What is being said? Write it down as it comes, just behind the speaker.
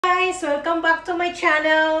guys! Welcome back to my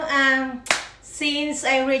channel. Since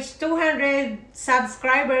I reached 200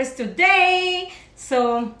 subscribers today,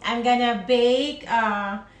 so I'm gonna bake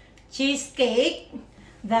a cheesecake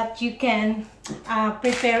that you can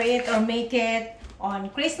prepare it or make it on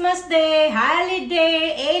Christmas Day,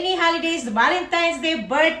 holiday, any holidays, Valentine's Day,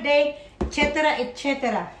 birthday, etc.,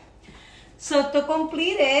 etc. So to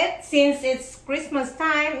complete it, since it's Christmas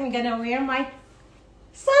time, I'm gonna wear my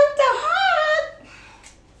Santa hat.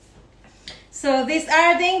 So these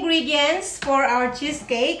are the ingredients for our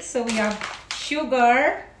cheesecake. So we have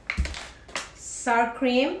sugar, sour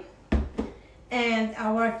cream, and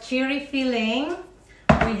our cherry filling.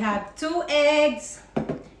 We have 2 eggs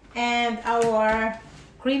and our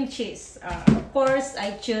cream cheese. Of course,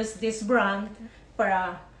 I choose this brand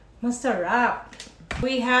para masarap.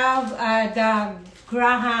 We have the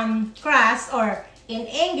graham crust, or in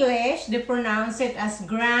English, they pronounce it as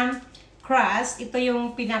graham crust. Ito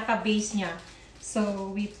yung pinaka-base niya.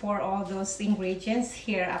 So, we pour all those ingredients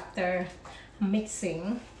here after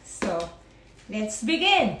mixing. So, let's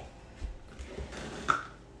begin.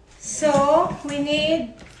 So,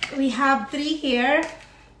 we have 3 here.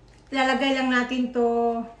 Lalagay lang natin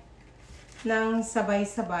to ng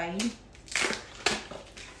sabay-sabay.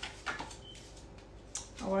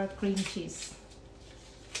 Our cream cheese.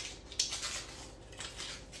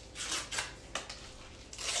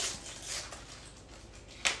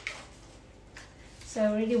 So I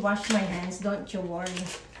already washed my hands, don't you worry.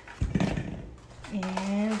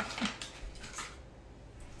 And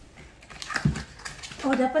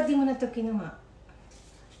oh, dapat di mo na ito kinuha.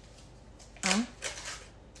 Ah?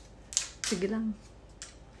 Sige lang.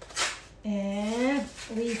 And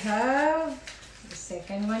we have the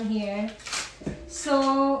second one here.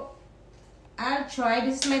 So I'll try.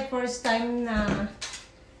 This is my first time na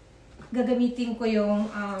gagamitin ko yung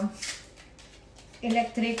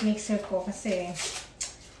electric mixer ko kasi,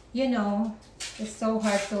 you know, it's so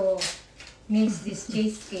hard to mix this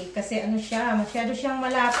cheesecake kasi ano siya, masyado siyang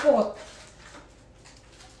malapot.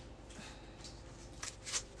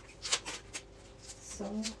 So,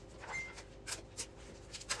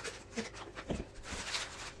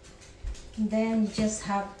 then you just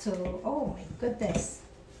have to, oh my goodness,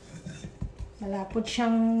 malapot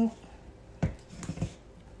siyang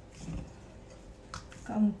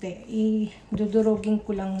kaunti. Idudurugin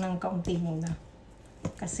ko lang ng kaunti muna.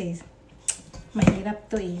 Kasi mahirap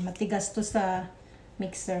to eh. Matigas to sa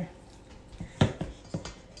mixer.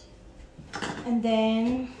 And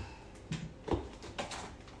then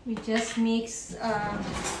we just mix.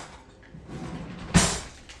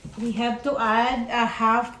 We have to add a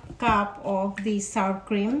half cup of the sour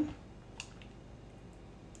cream.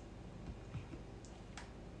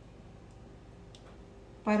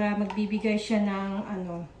 Para magbibigay siya ng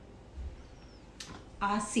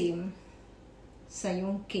asim sa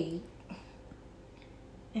yung cake.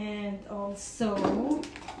 And also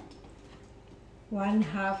 1/2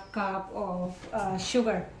 cup of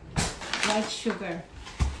sugar, white sugar.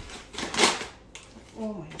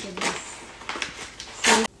 Oh my goodness.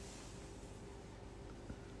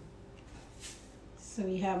 So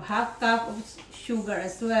we have 1/2 cup of sugar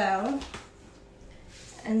as well.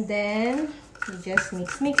 And then we just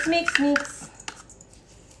mix, mix, mix, mix.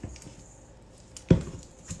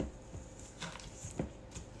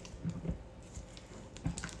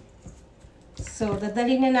 So,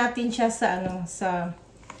 dadalhin na natin siya sa sa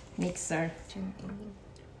mixer.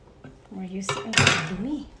 We're using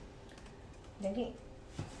dumi. Dali.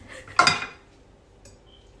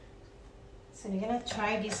 So, we're gonna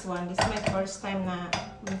try this one. This is my first time na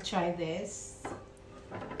we'll try this.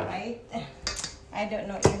 Right? I don't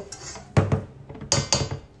know if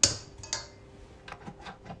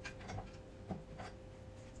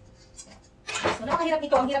so, napakahirap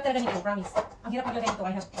nito. Ang hirap talaga nito, promise. Ang hirap talaga nito.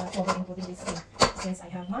 I have trouble including this thing. Since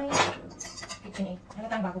I have my KitchenAid.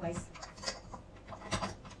 Halatang bago, guys.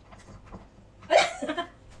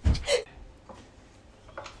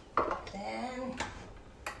 Then,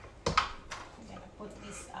 I'm gonna put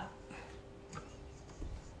this up.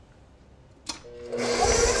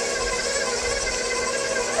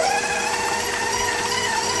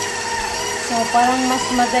 So, parang mas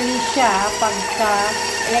madali siya pagka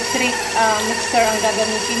electric mixer ang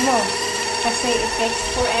gagamitin mo. Kasi it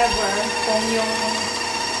takes forever kung yung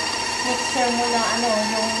mixer mo na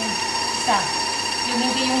yung isa. Yung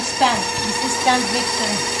hindi yung stand. This is stand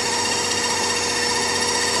mixer.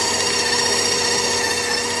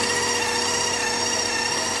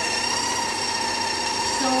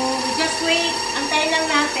 So, we just wait. Antayin lang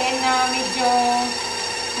natin na medyo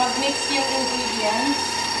mag-mix yung ingredients.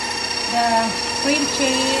 The cream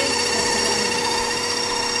cheese,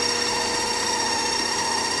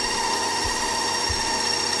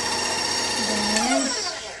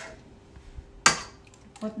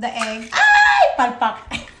 the egg. Ay! Palpak!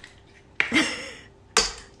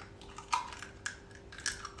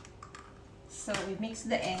 So, we mix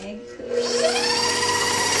the egg.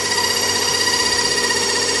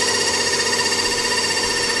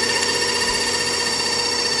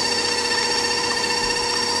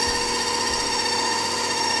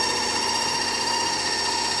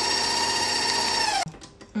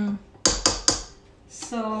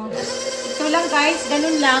 So, ito lang guys,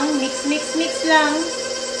 ganun lang. Mix, mix, mix lang.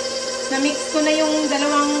 Na-mix ko na yung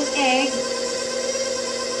dalawang egg.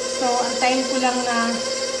 So, antayin ko lang na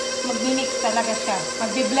mag-mix talaga siya.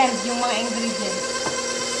 Mag-blend yung mga ingredients.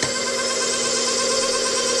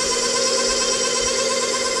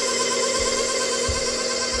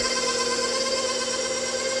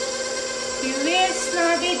 Feliz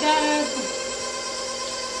Navidad!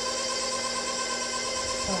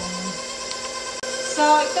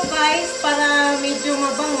 So, ito guys, para medyo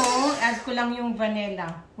mabango, add ko lang yung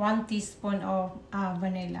vanilla. 1 teaspoon of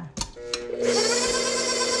vanilla.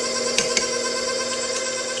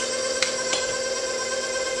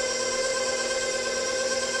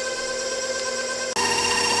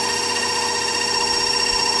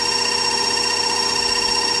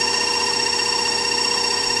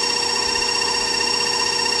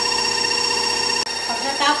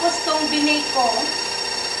 Pagkatapos tong binake ko,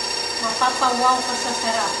 mapapawaw ka sa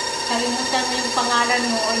sarap. Kalimutan mo yung pangalan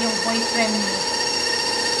mo o yung boyfriend mo.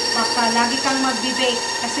 Baka lagi kang mag-bake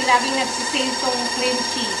kasi laging nagsisale tong cream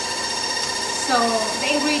cheese. So, the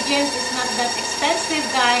ingredients is not that expensive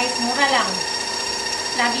guys. Mura lang.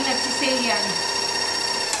 Laging nagsisale yan.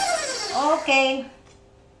 Okay.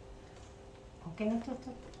 Okay na to.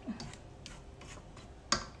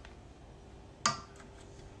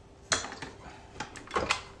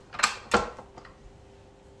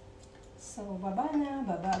 So, baba na.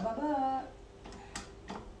 Baba.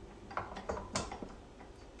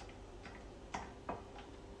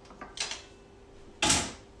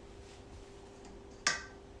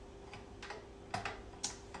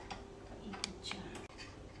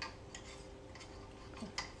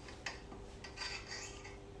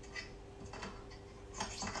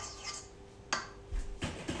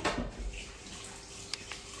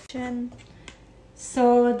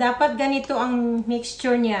 So, dapat ganito ang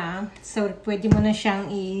mixture niya. So, pwede mo na siyang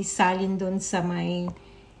isalin doon sa may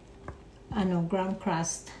graham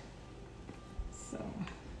crust. So,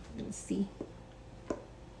 we'll see.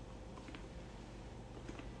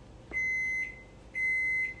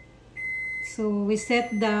 So, we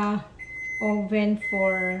set the oven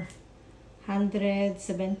for 177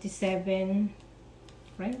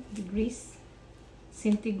 degrees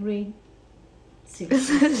centigrade.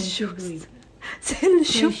 Celsius.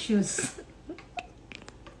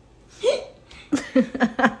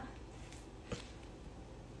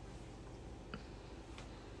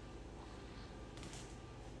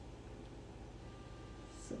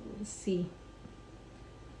 So, let's see.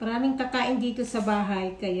 Maraming kakain dito sa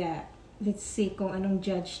bahay, kaya let's see kung anong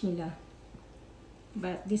judge nila.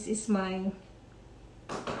 But this is my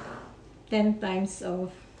 10 times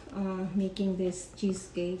of making this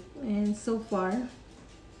cheesecake, and so far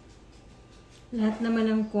lahat naman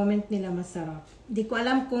ng comment nila masarap. Di ko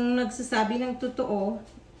alam kung nagsasabi ng totoo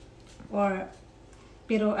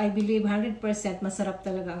pero I believe 100% masarap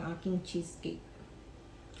talaga ang aking cheesecake.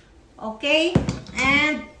 Okay,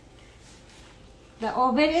 and the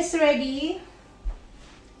oven is ready.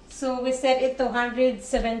 So we set it to 177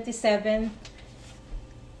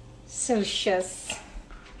 Celsius.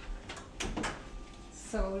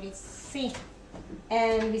 So let's see.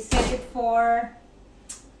 And we set it for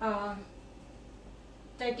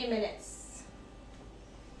 30 minutes.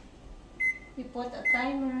 We put a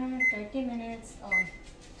timer, 30 minutes on.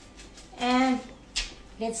 And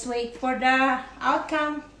let's wait for the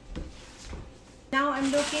outcome. Now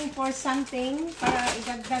I'm looking for something para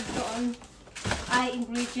idagdag doon ay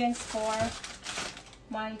ingredients for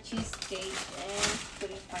my cheesecake, and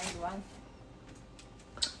couldn't find one.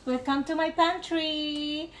 Welcome to my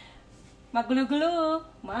pantry. Magulo-gulo.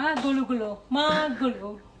 Magulo-gulo.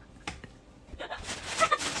 Magulo.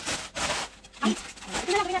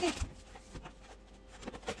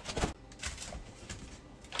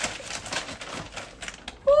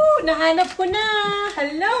 Nahanap ko na.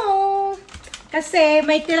 Hello. Kasi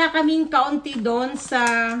may tira kaming kaunti doon sa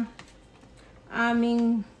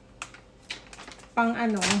aming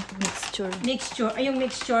mixture. Ay, yung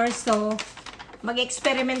mixture. So,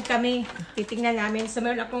 mag-experiment kami. Titingnan namin. So,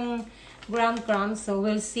 meron akong ground crumbs. So,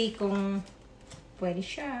 we'll see kung pwede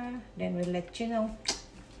siya. Then, we'll let you know.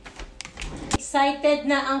 Excited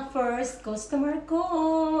na ang first customer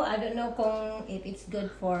ko. I don't know kung if it's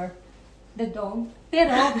good for the dog.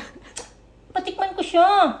 Pero, patikman ko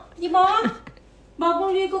siya. Di ba?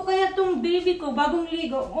 Bagong ligo kaya tong baby ko. Bagong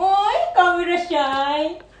ligo. Oy, camera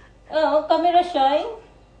shy. Oh, camera shy.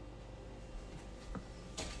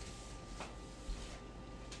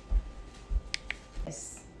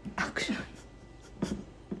 Yes. Action.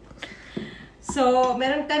 So,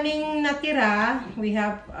 meron kaming natira. We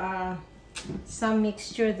have some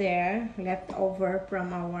mixture there left over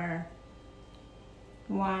from our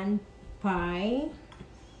one pie.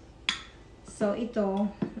 So, ito,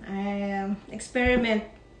 experiment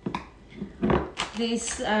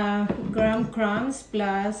this graham crumbs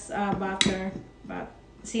plus butter. But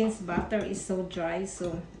since butter is so dry,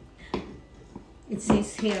 so it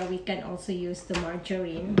says here we can also use the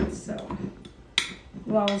margarine. So,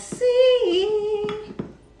 we'll see.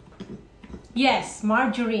 Yes,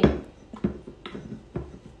 margarine.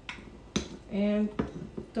 And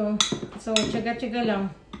to, so tsaga-tsaga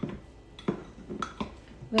lang.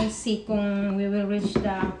 We'll see kung we will reach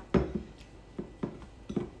the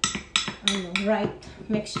right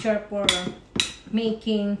mixture for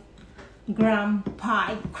making graham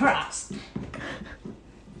pie crust.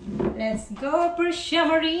 Let's go,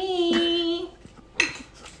 Persia-Marie!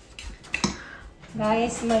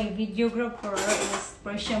 Guys, my videographer is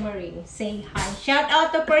Persia-Marie. Say hi. Shout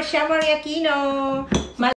out to Persia-Marie Aquino!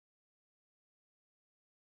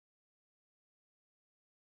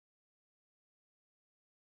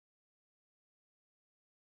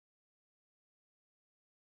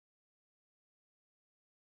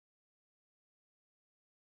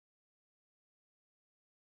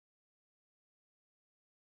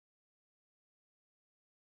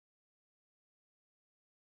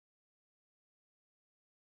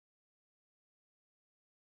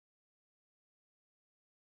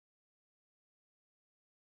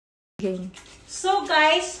 Game. So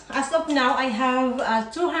guys, as of now, I have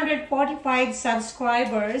 245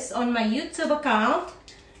 subscribers on my YouTube account.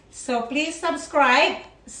 So please subscribe,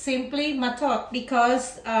 Simply Matot,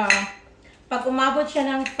 because pag umabot siya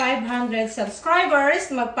ng 500 subscribers,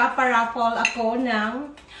 magpaparaffle ako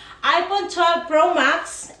ng iPhone 12 Pro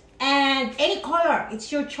Max and any color. It's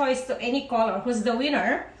your choice to any color who's the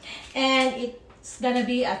winner. And it's gonna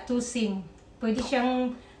be a 2-SIM. Pwede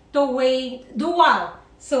siyang two-way dual.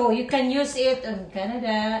 So you can use it in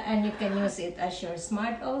Canada and you can use it as your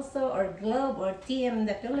smart also, or Globe or TM in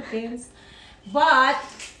the Philippines. But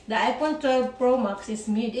the iPhone 12 Pro Max is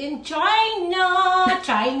made in China.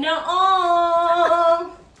 China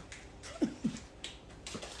on.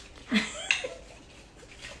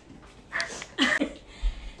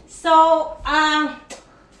 So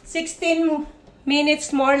 16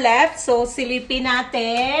 minutes more left. So silipin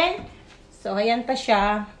natin. So ayan pa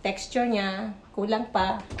siya, texture niya. Kulang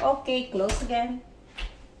pa. Okay, close again.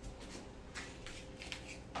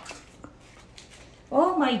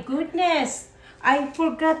 Oh my goodness! I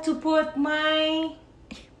forgot to put my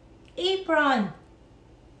apron.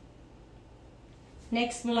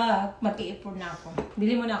 Next vlog, mag-i-apron na ako.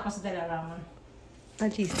 Bili mo na ako sa Dalarama.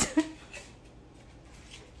 Palit.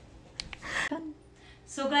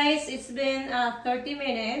 So guys, it's been 30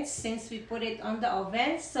 minutes since we put it on the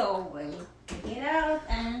oven. So we'll take it out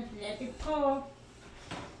and let it go.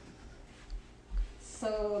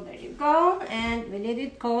 So there you go. And we let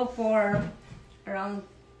it go for around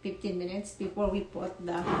 15 minutes before we put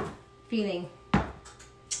the filling.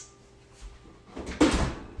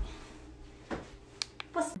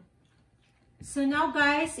 So now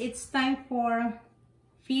guys, it's time for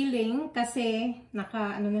filling kasi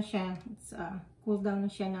naka ano na siya. It's cool down na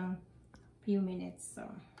siya ng few minutes. So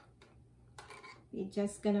we're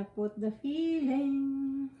just gonna put the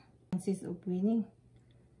filling. Chances of winning.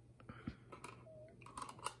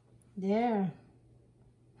 There.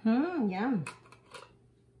 Yum.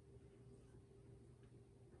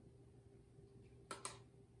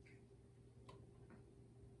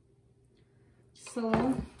 So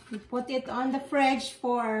we put it on the fridge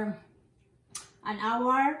for an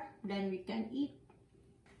hour, then we can eat.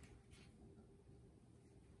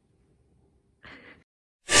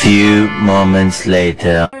 Few moments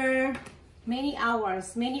later. Many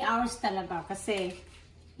hours talaga kasi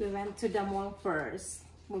we went to the mall first.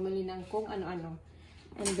 Bumili ng kung ano-ano.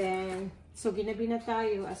 And then, so ginabi na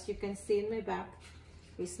tayo. As you can see in my back,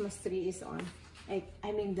 Christmas tree is on. I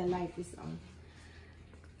mean, the light is on.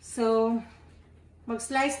 So,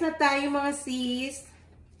 mag-slice na tayo mga sis.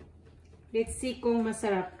 Let's see kung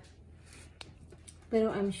masarap.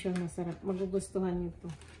 Pero I'm sure masarap. Magugustuhan nyo to.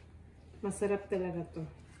 Masarap talaga to.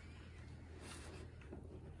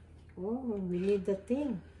 Oh, we need the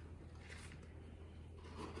thing.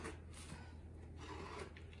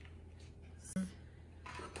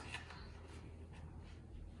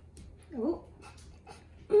 Oh.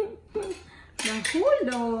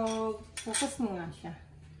 Nahulog. Focus mo nga siya.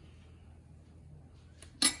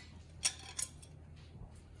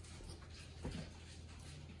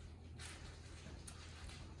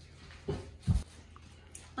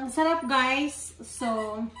 Ang sarap, guys.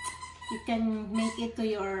 So, you can make it to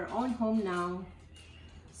your own home now.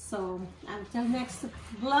 So, until next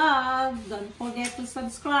vlog, don't forget to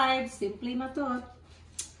subscribe. Simply Matot.